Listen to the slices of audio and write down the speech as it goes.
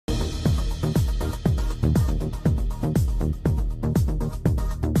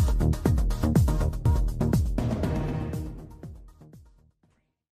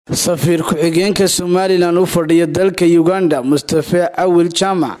Safiir Xigeenka Somaliland u fadhiya dalka Uganda Mustafa Awil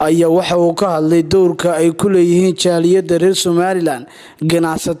Jamac ayaa waxa uu ka hadlay doorka ay ku leeyihiin jaaliyada reer Somaliland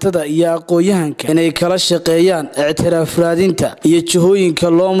ganacsatada iyo aqoonyahanka inay kala shaqeeyaan ictiraaf raadinta iyo jihooyinka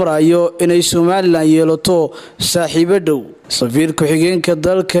loo marayo inay Somaliland yeelato saaxiibo dhow. Safiir Xigeenka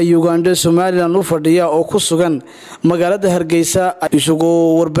dalka Uganda Somaliland u fadhiya oo ku sugan magaalada Hargeysa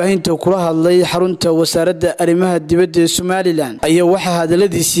isagoo warbaahinta kula hadlay xarunta wasaaradda arrimaha dibadda ee Somaliland ayaa waxa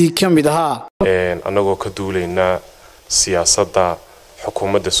hadaladiisii kamid ahaa anagoo ka duulayna siyaasadda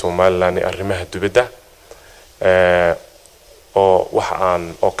xukuumadda Somaliland ee arrimaha dibadda oo waxa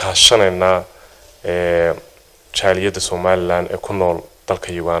aan oo kaashanayna jaaliyada Somaliland ee ku nool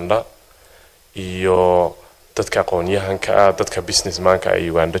dalka Uganda iyo dadka aqoonyahanka dadka businessmanka ee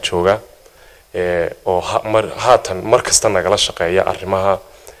Uganda jooga oo haatan markasta nagala shaqeeya arrimaha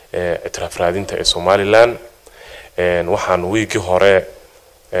ictiraaf raadinta ee Somaliland waxaan weekii hore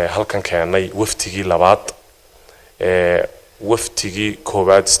halkan keenay waftigii labaad waftigii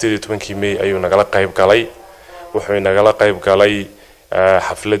koobaad 18 May ayuu nagala qayb galay wuxuu nagala qayb galay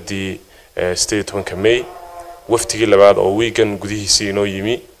xafladii 18 May waftigii labaad oo weekan gudihiisa inoo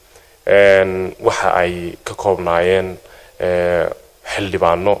yimi waxa ay ka koobnaayeen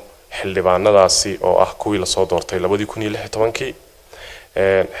xildhibaanadaasi oo ah kuwii la soo doortay 2016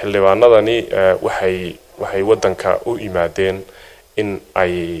 xildhibaanadani waxay wadanka u imaadeen in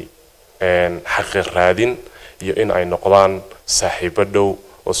ay xaqiiq raadin iyo in ay noqdaan saaxiibo dhow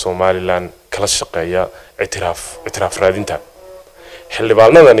oo Somaliland kala shaqeeya ictiraaf raadinta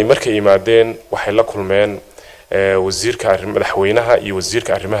xildhibaanadani markay imaadeen waxay la kulmeen wasiirka madaxweynaha iyo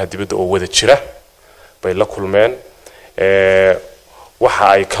wasiirka arrimaha dibadda oo wada jira bay la kulmeen waxa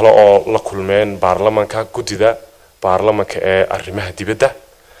ay kala oo la kulmeen baarlamaanka gudida baarlamaanka ee arrimaha dibadda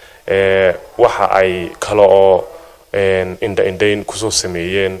waxa ay kala oo indhayn ku soo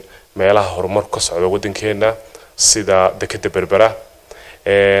sameeyeen meelaha horumar ka socda wadankeena sida dekada berbera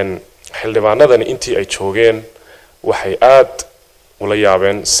xildhibaanadani intii ay joogeen waxay aad ula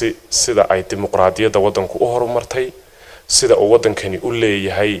yaabeen sida ay dimuqraadiyadda wadanku u horumartay sida uu wadankani u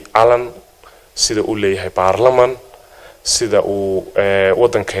leeyahay calan sida uu leeyahay baarlamaan sida uu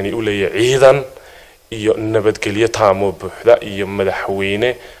wadankani u leeyahay ciidan iyo nabadgelyo taamo buuxda iyo madaxweyne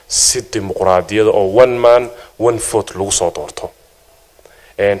si dimuqraadiyada oo one man one vote lagu soo doorto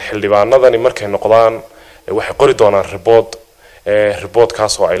xildhibaanadani markay noqdaan waxay qori doonaan report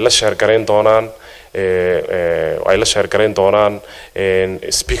kaas oo ay la share gareyn doonaan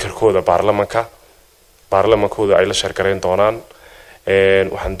speakerkooda baarlamaankooda ay la share gareyn doonaan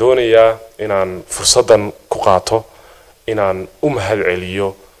waxaan doonayaa inaan fursadan ku qaato inaan u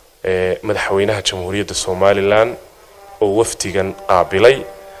mahadceliyo madaxweynaha jamhuuriyadda Somaliland oo waftigan qaabilay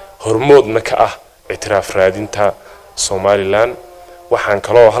hormoodna ka ah ictiraaf raadinta Somaliland waxaan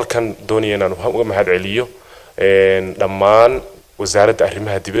kaloo halkan doonayaa inaan uga mahadceliyo dhammaan wasaaradda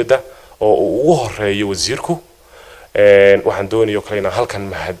arrimaha dibadda oo ugu horeeyo wasiirku waxaan doonayaa kale inaan halkan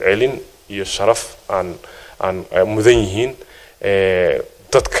mahadcelin iyo sharaf aan mudan yihiin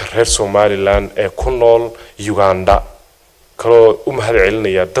dadka reer Somaliland ee ku nool Uganda kaloo u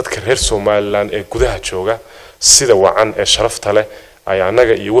mahadcelinaya dadka reer Somaliland ee gudaha jooga sida wacan ee sharafta leh ay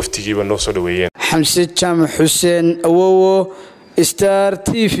anaga iyo waftigiiba noo soo dhaweeyeen Xamse Jamac Xuseen Awowo Star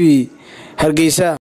TV Hargeysa.